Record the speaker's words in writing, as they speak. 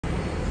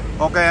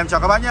Ok, em chào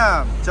các bác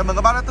nhá. Chào mừng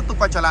các bác đã tiếp tục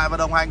quay trở lại và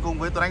đồng hành cùng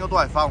với Tuấn Anh ô tô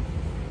Hải Phòng.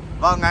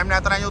 Vâng, ngày hôm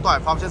nay Tuấn Anh ô tô Hải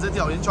Phòng sẽ giới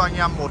thiệu đến cho anh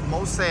em một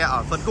mẫu xe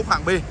ở phân khúc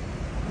hạng B.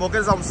 Một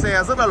cái dòng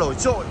xe rất là nổi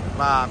trội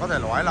và có thể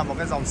nói là một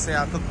cái dòng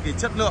xe cực kỳ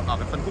chất lượng ở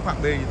cái phân khúc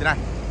hạng B như thế này.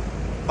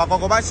 Bà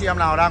con có bác chị em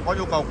nào đang có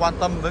nhu cầu quan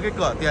tâm với cái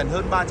cửa tiền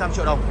hơn 300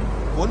 triệu đồng,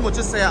 muốn một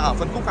chiếc xe ở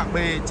phân khúc hạng B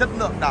chất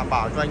lượng đảm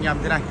bảo cho anh em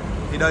thế này,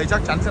 thì đây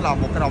chắc chắn sẽ là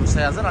một cái dòng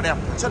xe rất là đẹp,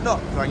 chất lượng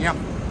cho anh em.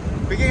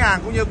 Quý khách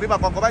hàng cũng như quý bà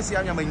con có bác chị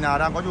em nhà mình nào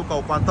đang có nhu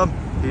cầu quan tâm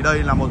thì đây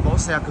là một mẫu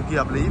xe cực kỳ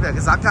hợp lý về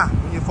cái giá cả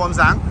cũng như form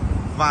dáng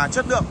và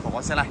chất lượng của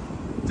con xe này.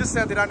 Chiếc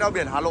xe thì đang đeo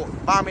biển Hà Nội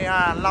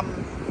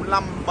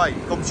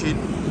 30A55709,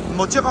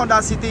 một chiếc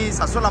Honda City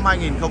sản xuất năm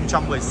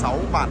 2016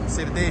 bản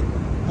CVT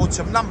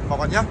 1.5 bà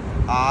con nhé.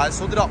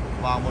 Số tự động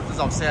và một cái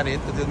dòng xe đến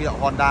từ thương hiệu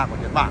Honda của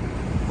Nhật Bản,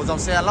 một dòng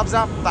xe lắp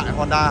ráp tại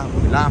Honda của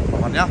Việt Nam bà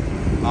con nhé.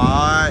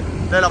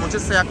 Đây là một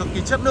chiếc xe cực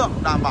kỳ chất lượng,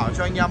 đảm bảo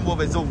cho anh em mua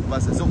về dùng và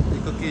sử dụng thì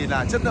cực kỳ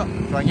là chất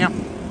lượng cho anh em.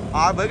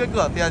 Với cái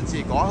cửa tiền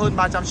chỉ có hơn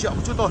 300 triệu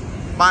một chút thôi,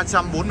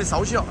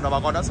 346 triệu là bà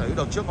con đã sở hữu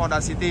được chiếc Honda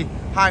City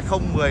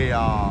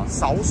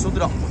 2016 số tự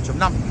động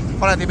 1.5.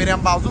 Con này thì bên em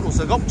bao rút hồ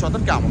sơ gốc cho tất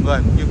cả mọi người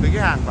như quý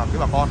khách hàng và quý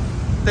bà con.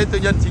 Tên tư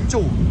nhân chính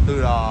chủ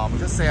từ một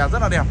chiếc xe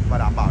rất là đẹp và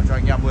đảm bảo cho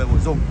anh em mua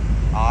dùng.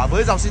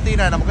 Với dòng City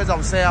này là một cái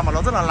dòng xe mà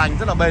nó rất là lành,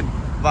 rất là bền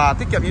và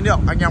tiết kiệm nhiên liệu.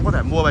 Anh em có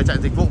thể mua về chạy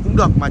dịch vụ cũng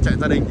được, mà chạy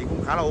gia đình thì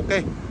cũng khá là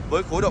ok.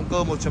 Với khối động cơ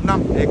 1.5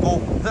 Eco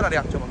rất là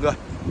đẹp cho mọi người.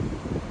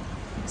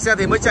 Xe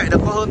thì mới chạy được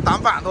có hơn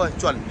 8 vạn thôi,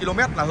 chuẩn km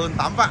là hơn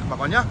 8 vạn bà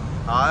con nhé.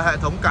 Hệ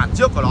thống cản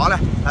trước của nó này,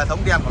 hệ thống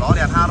đèn của nó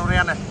đèn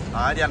halogen này,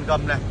 đèn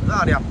gầm này rất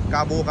là đẹp,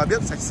 cabo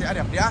cabiếc sạch sẽ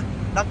đẹp đẽ.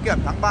 Đăng kiểm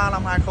tháng 3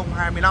 năm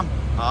 2025.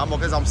 Một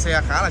cái dòng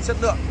xe khá là chất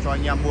lượng cho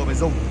anh em mua về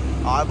dùng.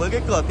 Với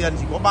cái cửa tiền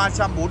chỉ có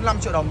 345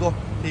 triệu đồng thôi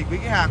thì quý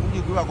khách hàng cũng như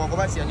quý bà con có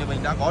bác chị nhà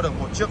mình đã có được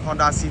một chiếc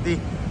Honda City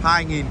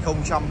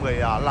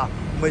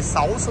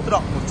 2016 số tự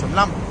động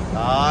 1.5.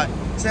 Đấy.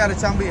 Xe được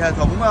trang bị hệ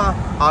thống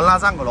la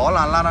răng của nó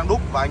là la răng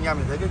đúc, và anh em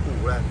nhìn thấy cái củ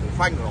này, củ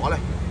phanh của nó này,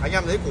 anh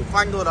em thấy củ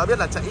phanh thôi đã biết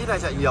là chạy ít hay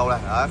chạy nhiều này.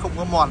 Đấy, không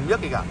có mòn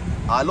miếc gì cả.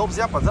 Lốp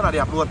dép còn rất là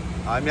đẹp luôn.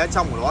 Mé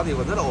trong của nó thì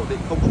còn rất là ổn định,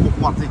 không có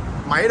mục mọt gì.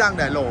 Máy đang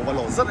để lổ và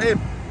lổ rất êm.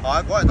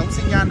 Có hệ thống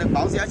xi nhan được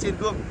báo rẽ trên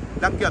gương.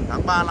 Đăng kiểm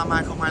tháng 3 năm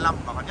 2025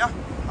 các bạn nhé.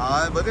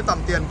 Với cái tầm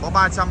tiền có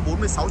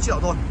 346 triệu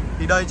thôi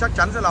thì đây chắc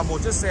chắn sẽ là một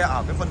chiếc xe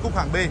ở cái phân khúc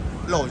hạng B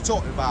nổi trội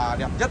và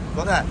đẹp nhất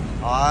có thể.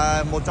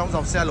 Một trong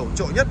dòng xe nổi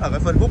trội nhất ở cái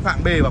phân khúc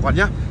hạng B bà con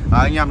nhé.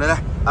 Anh em đây đây.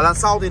 Đằng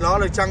sau thì nó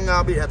được trang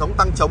bị hệ thống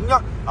tăng chống nhá.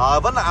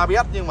 Vẫn là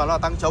ABS nhưng mà nó là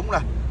tăng chống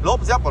này.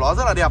 Lốp dép của nó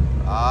rất là đẹp.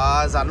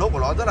 Dàn lốp của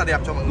nó rất là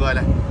đẹp cho mọi người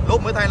này.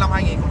 Lốp mới thay năm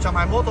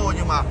 2021 thôi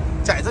nhưng mà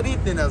chạy rất ít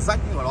nên là rãnh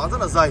của nó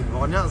rất là dày bà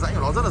con nhé. Rãnh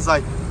của nó rất là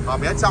dày. Và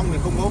phía trong thì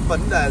không có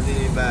vấn đề gì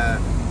về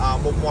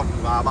mục mọt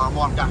và bào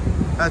mòn cả.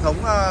 Hệ thống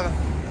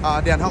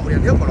đèn hậu đèn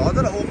trước của nó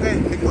rất là ok.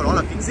 Kính của nó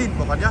là kính zin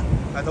bà con nhé.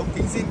 Hệ thống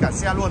kính zin cả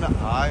xe luôn ạ.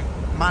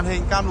 Màn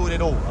hình cam lùi đầy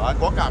đủ.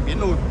 Có cảm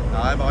biến lùi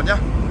bà con nhé.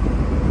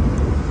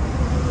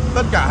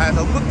 Tất cả hệ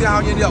thống mức tiêu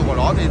hao nhiên liệu của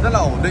nó thì rất là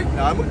ổn định.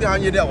 Mức tiêu hao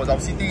nhiên liệu của dòng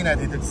City này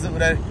thì thực sự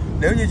đây,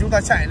 nếu như chúng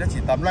ta chạy nó chỉ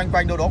tầm loanh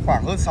quanh đâu đó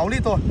khoảng hơn 6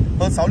 lít thôi.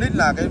 Hơn 6 lít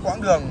là cái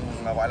quãng đường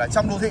gọi là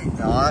trong đô thị.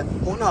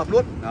 Hỗn hợp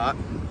luôn.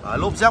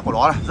 Lốp dép của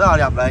nó này rất là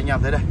đẹp đây anh em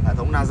thấy đây. Hệ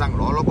thống la răng của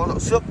nó có độ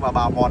xước và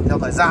bào mòn theo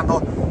thời gian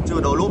thôi, chứ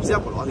đầu lốp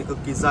dép của nó thì cực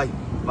kỳ dày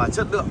và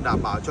chất lượng đảm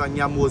bảo cho anh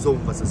em mua dùng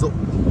và sử dụng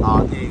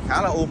thì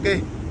khá là ok,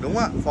 đúng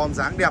không ạ? Form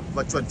dáng đẹp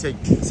và chuẩn chỉnh.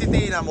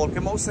 City là một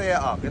cái mẫu xe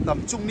ở cái tầm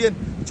trung niên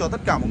cho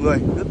tất cả mọi người,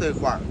 cứ từ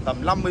khoảng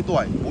tầm 50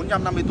 tuổi,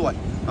 45-50 tuổi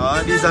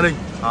đi gia đình.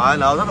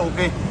 Nó rất là ok.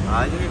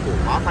 Những cái cổ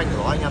má phanh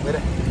của nó anh em thấy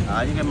đây.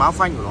 Những cái má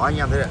phanh của nó anh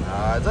em thấy đây.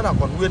 Rất là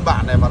còn nguyên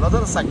bản này và nó rất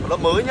là sạch và nó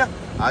mới nhá.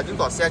 Chứng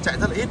tỏ xe chạy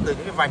rất là ít từ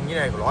những cái vành như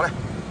này của nó này.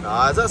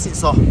 Rất là xịn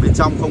sò, bên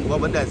trong không có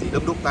vấn đề gì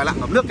đâm đụng tai nạn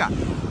ngập nước cả.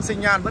 Xi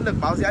nhan vẫn được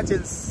báo rẽ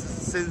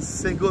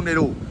trên gương đầy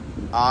đủ.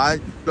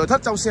 Nội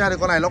thất trong xe thì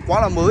con này nó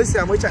quá là mới,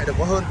 xe mới chạy được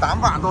có hơn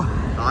 8 vạn thôi.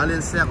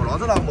 Nên xe của nó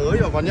rất là mới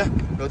bà con nhé.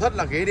 Nội thất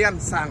là ghế đen,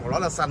 sàn của nó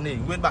là sàn nỉ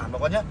nguyên bản bà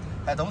con nhé.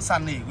 Hệ thống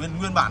sàn nỉ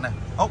nguyên bản này,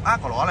 ốc ác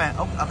của nó này,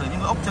 từ những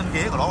cái ốc chân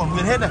ghế của nó còn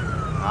nguyên hết này.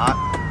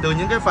 Từ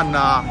những cái phần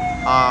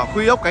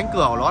khuy ốc cánh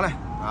cửa của nó này,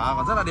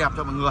 còn rất là đẹp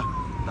cho mọi người.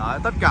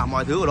 Tất cả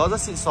mọi thứ của nó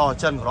rất xịn sò,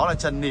 trần của nó là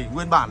trần nỉ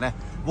nguyên bản này.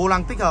 Vô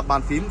lăng tích hợp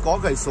bàn phím, có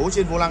gảy số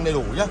trên vô lăng đầy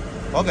đủ nhé.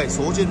 Có gảy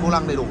số trên vô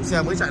lăng đầy đủ,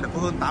 xe mới chạy được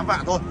có hơn 8 vạn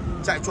thôi,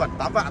 chạy chuẩn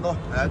 8 vạn thôi.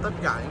 Tất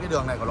cả những cái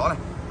đường này của nó này,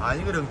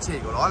 những cái đường chỉ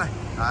của nó này,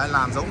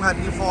 làm giống hệt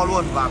như Ford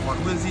luôn và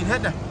còn nguyên zin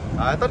hết này.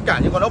 Tất cả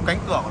những con ốc cánh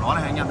cửa của nó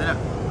này anh em thấy này,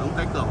 ốc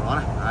cánh cửa của nó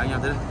này, anh em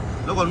thấy này,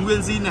 nó còn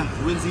nguyên zin này,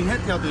 nguyên zin hết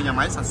theo từ nhà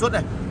máy sản xuất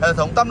này. Hệ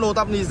thống tắp lô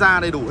tắp ni ra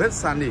đầy đủ hết,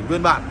 sàn nỉ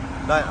nguyên bản.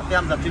 Đây,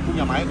 tem dập trên khung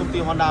nhà máy công ty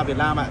Honda Việt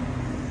Nam ạ.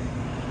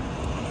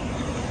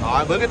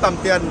 Với cái tầm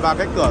tiền và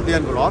cái cửa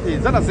tiền của nó thì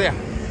rất là rẻ,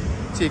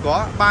 chỉ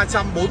có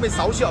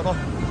 346 triệu thôi.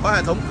 Có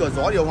hệ thống cửa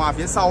gió điều hòa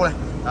phía sau này,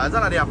 rất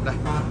là đẹp này.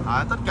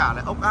 Tất cả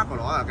này, ốc ác của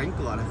nó ở cánh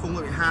cửa này không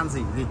bị han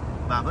gì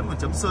và vẫn còn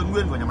chấm sơn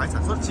nguyên của nhà máy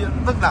sản xuất,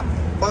 tức là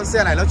con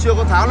xe này nó chưa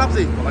có tháo lắp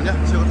gì các bạn nhé,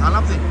 chưa có tháo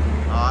lắp gì.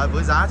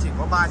 Với giá chỉ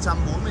có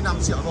 345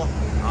 triệu thôi.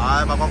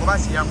 Và còn các bác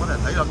chị em có thể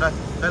thấy được đây,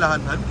 đây là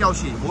hình ấn keo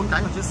chỉ 4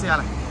 cánh của chiếc xe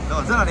này, nó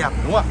còn rất là đẹp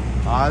đúng không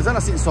ạ? Rất là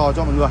xịn sò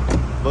cho mọi người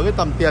với cái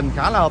tầm tiền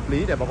khá là hợp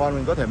lý để bà con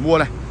mình có thể mua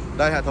này.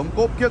 Đây hệ thống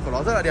cốp kiếc của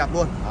nó rất là đẹp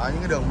luôn. Đấy,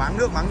 những cái đường máng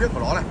nước của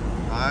nó này.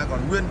 Đấy, còn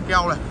nguyên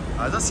keo này.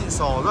 Đấy, rất xịn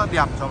sò, rất là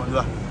đẹp cho mọi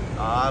người.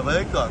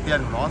 Với cửa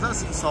tiền của nó rất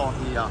xịn sò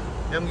thì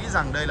em nghĩ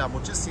rằng đây là một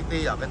chiếc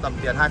City ở cái tầm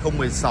tiền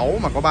 2016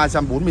 mà có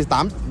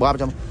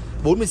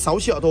 346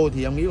 triệu thôi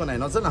thì em nghĩ con này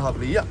nó rất là hợp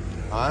lý ạ.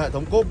 Hệ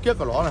thống cốp kiếc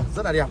của nó này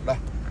rất là đẹp đây.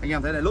 Anh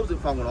em thấy này, lốp dự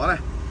phòng của nó này,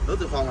 lốp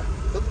dự phòng này,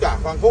 tất cả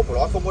khoang cốp của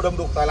nó không có đâm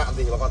đụng tai nạn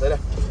gì bà con thấy đây.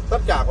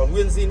 Tất cả còn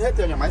nguyên zin hết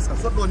theo nhà máy sản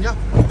xuất luôn nhá.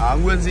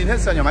 Nguyên zin hết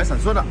theo nhà máy sản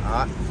xuất ạ.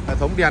 Hệ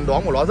thống đèn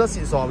đóm của nó rất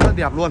xịn sò, rất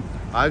đẹp luôn.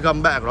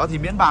 Gầm bệ của nó thì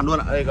miễn bàn luôn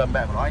ạ. Đây gầm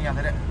bệ của nó anh em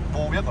thấy đấy,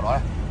 bô biết của nó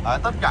này.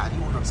 Tất cả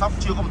những bộ đường sóc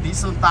chưa có một tí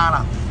sơn ta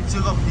nào, chưa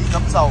có một tí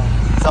ngấm dầu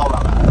nào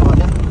cả các bạn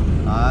nhé.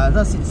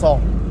 Rất xịn sò.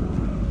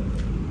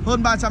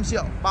 Hơn 300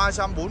 triệu,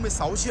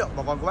 346 triệu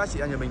bà con cô bác chị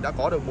anh nhà mình đã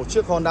có được một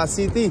chiếc Honda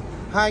City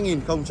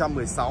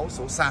 2016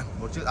 số sàn,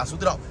 một chiếc số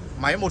tự động,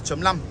 máy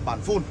 1.5 bản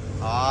full.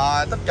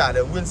 Tất cả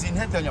đều nguyên zin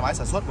hết theo nhà máy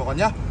sản xuất bà con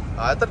nhé.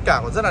 Tất cả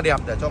còn rất là đẹp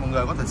để cho mọi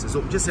người có thể sử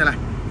dụng chiếc xe này.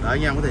 Đấy,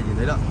 anh em có thể nhìn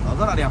thấy được, nó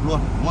rất là đẹp luôn,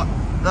 đúng không ạ?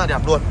 Rất là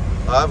đẹp luôn.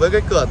 Với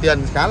cái cửa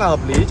tiền khá là hợp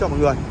lý cho mọi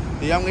người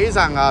thì em nghĩ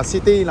rằng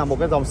City là một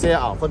cái dòng xe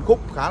ở phân khúc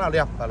khá là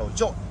đẹp và nổi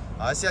trội.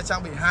 Xe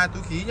trang bị 2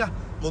 túi khí nhá,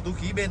 một túi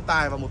khí bên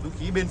tài và một túi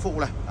khí bên phụ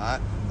này.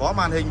 Có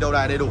màn hình đầu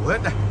đài đầy đủ hết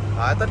này.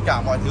 Tất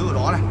cả mọi thứ của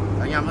nó này,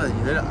 anh em có thể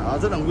nhìn thấy nó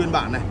rất là nguyên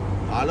bản này.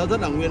 Nó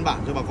rất là nguyên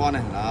bản cho bà con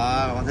này.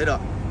 Bà con thấy được,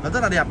 nó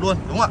rất là đẹp luôn,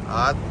 đúng không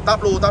ạ?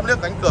 Táp lu táp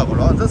liếc cánh cửa của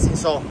nó rất xịn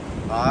sò.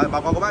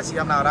 Bà con các bác chị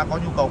em nào đang có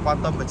nhu cầu quan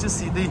tâm về chiếc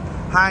City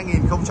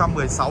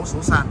 2016 số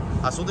sàn,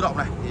 số tự động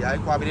này thì hãy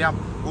qua bên em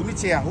uống ít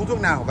chè, hút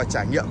thuốc nào và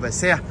trải nghiệm về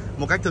xe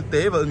một cách thực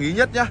tế và ưng ý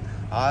nhất nhá.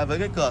 Với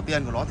cái cửa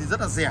tiền của nó thì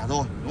rất là rẻ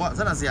rồi, đúng không ạ?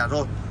 Rất là rẻ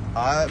rồi.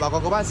 Bà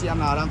con các bác chị em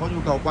nào đang có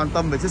nhu cầu quan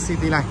tâm về chiếc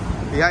City này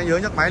thì hãy nhớ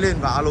nhấc máy lên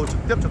và alo trực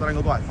tiếp cho tôi anh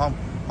ô tô Hải Phòng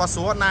qua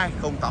số hotline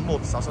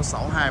 081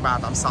 666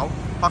 2386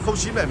 hoặc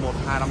 0971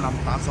 255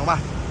 863.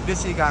 Địa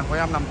chỉ hàng của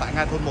em nằm tại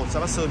ngay thôn 1 xã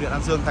Bắc Sơn, huyện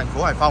An Dương, thành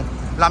phố Hải Phòng,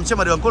 nằm trên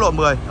mặt đường quốc lộ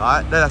 10.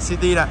 Đấy, đây là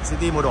City này,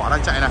 City màu đỏ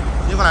đang chạy này.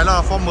 Nhưng con này nó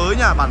là form mới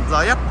nha, bản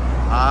GS.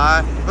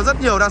 Có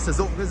rất nhiều đang sử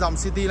dụng cái dòng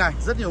City này,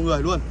 rất nhiều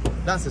người luôn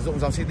đang sử dụng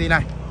dòng City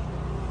này.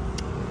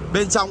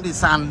 Bên trong thì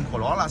sàn của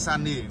nó là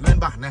sàn nỉ nguyên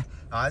bản này.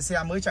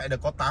 Xe mới chạy được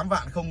có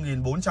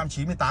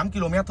 8.0498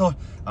 km thôi.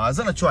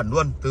 Rất là chuẩn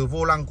luôn. Từ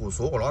vô lăng củ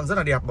số của nó rất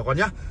là đẹp bà con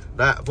nhé.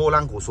 Đây, vô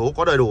lăng củ số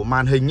có đầy đủ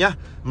màn hình nhá.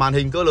 Màn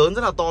hình cỡ lớn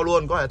rất là to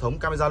luôn, có hệ thống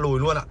camera lùi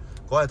luôn ạ.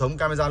 Có hệ thống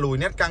camera lùi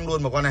nét căng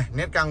luôn bà con này,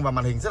 nét căng và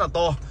màn hình rất là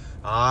to.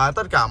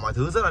 Tất cả mọi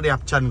thứ rất là đẹp.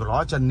 Trần của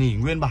nó trần nỉ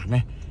nguyên bản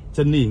này,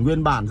 trần nỉ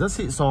nguyên bản rất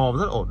xịn sò,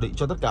 rất ổn định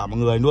cho tất cả mọi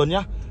người luôn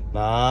nhá.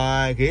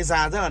 Đấy, ghế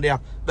da rất là đẹp.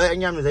 Đây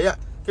anh em nhìn thấy ạ,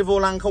 cái vô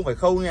lăng không phải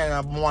khâu như này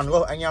là mòn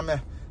đâu anh em này.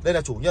 Đây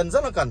là chủ nhân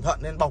rất là cẩn thận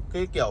nên bọc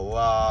cái kiểu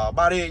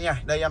 3D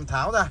nha. Đây em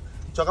tháo ra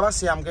cho các bác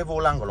xem cái vô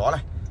lăng của nó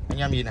này. Anh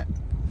em nhìn này.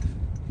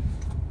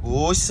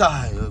 Ôi trời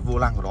ơi, vô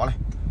lăng của nó này,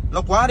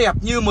 nó quá đẹp,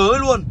 như mới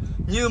luôn.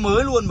 Như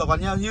mới luôn mà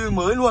còn nha, như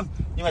mới luôn.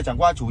 Nhưng mà chẳng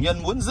qua chủ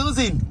nhân muốn giữ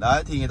gìn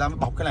đấy thì người ta mới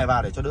bọc cái này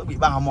vào để cho đỡ bị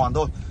bào mòn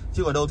thôi.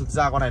 Chứ ở đâu thực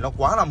ra con này nó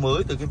quá là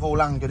mới, từ cái vô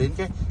lăng cho đến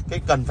cái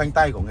cần phanh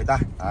tay của người ta.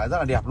 Đấy, rất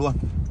là đẹp luôn.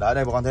 Đấy,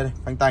 đây bà con thấy đây,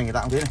 phanh tay người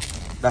ta cũng thế này.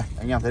 Đây,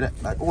 anh em thấy đấy.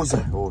 Đấy, ôi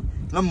giời ơi,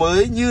 nó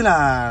mới như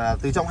là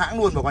từ trong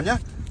hãng luôn bà con nhé.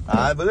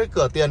 Đấy, với cái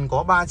cửa tiền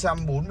có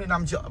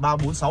 345 triệu,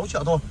 346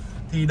 triệu thôi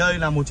thì đây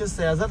là một chiếc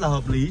xe rất là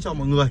hợp lý cho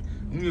mọi người,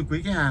 cũng như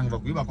quý khách hàng và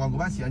quý bà con của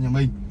bác chị anh nhà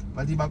mình.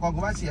 Vậy thì bà con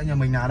của bác chị anh nhà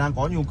mình nào đang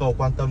có nhu cầu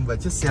quan tâm về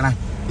chiếc xe này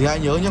thì hãy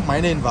nhớ nhấc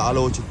máy lên và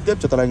alo trực tiếp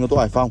cho tôi anh ô tô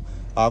Hải Phòng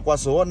qua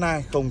số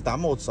hotline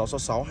 081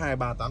 666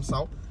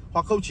 2386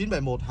 hoặc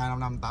 0971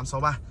 255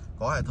 863.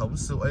 Có hệ thống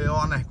sưởi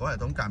Aeon này, có hệ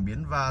thống cảm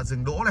biến và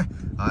dừng đỗ này,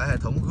 hệ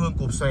thống gương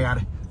cụp xòe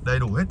này, đầy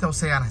đủ hết theo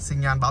xe này,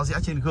 sinh nhan báo rẽ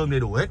trên gương đầy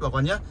đủ hết bà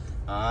con nhé.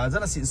 Rất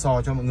là xịn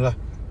sò cho mọi người.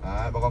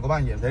 Bà con có bác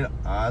nhìn thấy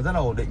rất là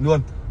ổn định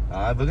luôn.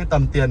 Với cái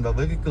tầm tiền và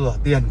với cái cửa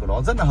tiền của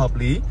nó rất là hợp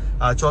lý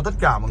cho tất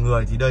cả mọi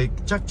người thì đây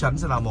chắc chắn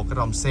sẽ là một cái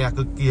dòng xe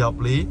cực kỳ hợp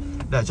lý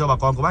để cho bà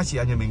con của bác chị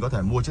anh nhà mình có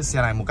thể mua chiếc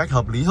xe này một cách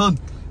hợp lý hơn.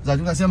 Giờ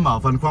chúng ta sẽ mở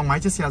phần khoang máy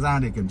chiếc xe ra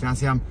để kiểm tra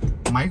xem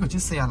máy của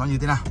chiếc xe nó như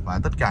thế nào, và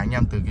tất cả anh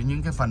em từ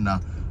những cái phần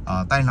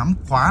tay nắm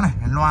khóa này,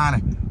 loa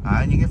này,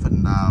 những cái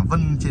phần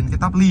vân trên cái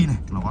táp ly này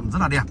nó còn rất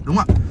là đẹp, đúng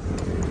không ạ?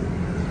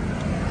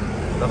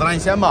 Rồi anh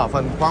sẽ mở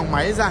phần khoang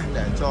máy ra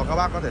để cho các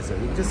bác có thể sử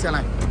dụng chiếc xe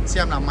này,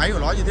 xem là máy của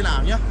nó như thế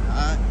nào nhé.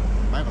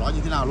 Máy của nó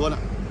như thế nào luôn ạ.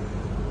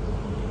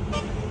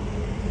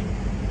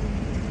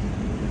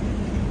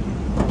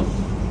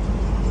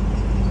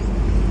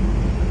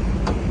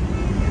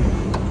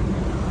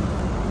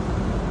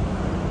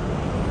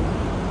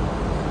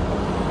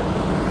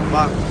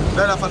 Vâng,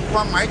 đây là phần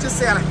khoang máy chiếc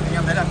xe này, anh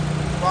em thấy là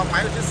khoang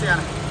máy của chiếc xe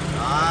này.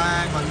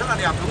 Đấy, còn rất là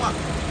đẹp đúng không ạ?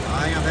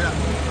 Anh em thấy là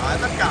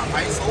tất cả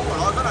máy số của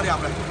nó rất là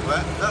đẹp này. Đấy,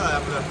 rất là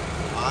đẹp luôn.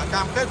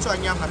 Cam kết cho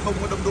anh em là không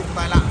có đâm đụng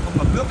tai nạn, không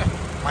ngập nước này.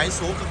 Máy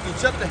số cực kỳ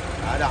chất này,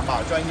 đảm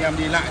bảo cho anh em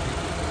đi lại thì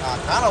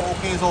khá là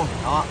ok rồi.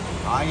 Đó,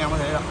 anh em có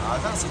thấy là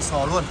rất là xịn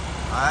sò luôn.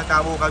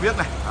 Cabo ca biết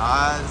này,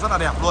 rất là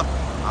đẹp luôn.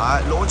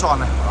 Lỗ tròn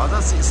này, nó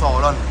rất xịn sò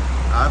luôn.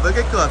 Với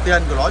cái cửa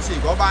tiền của nó chỉ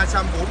có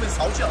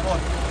 346 triệu thôi,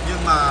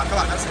 nhưng mà các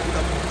bạn đã sở hữu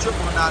được một chiếc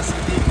Honda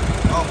City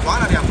quá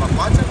là đẹp và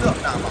quá chất lượng,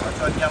 đảm bảo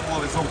cho anh em mua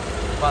về dùng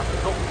và sử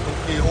dụng cực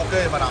kỳ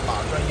ok và đảm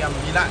bảo cho anh em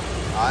đi lại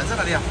Đấy, rất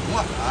là đẹp đúng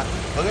không ạ?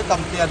 Với cái tầm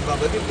tiền và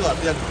với cái cửa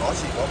tiền của nó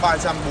chỉ có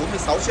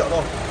 346 triệu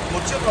thôi. Một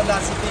chiếc Honda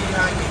City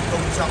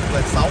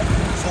 2016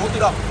 số tự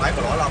động, máy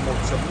của nó là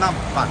 1.5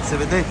 bản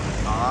CVT.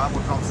 Đó,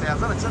 một dòng xe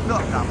rất là chất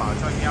lượng, đảm bảo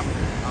cho anh em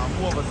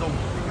mua và dùng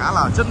thì khá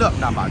là chất lượng,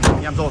 đảm bảo cho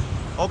anh em rồi.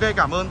 Ok,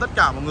 cảm ơn tất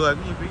cả mọi người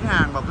cũng như quý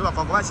hàng và quý bà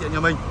con các bác chị nhà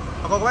mình.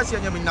 Và còn các bác chị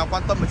nhà mình nào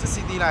quan tâm về chiếc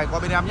City này qua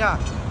bên em nhá.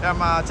 Em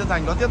chân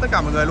thành đón tiếp tất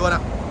cả mọi người luôn ạ.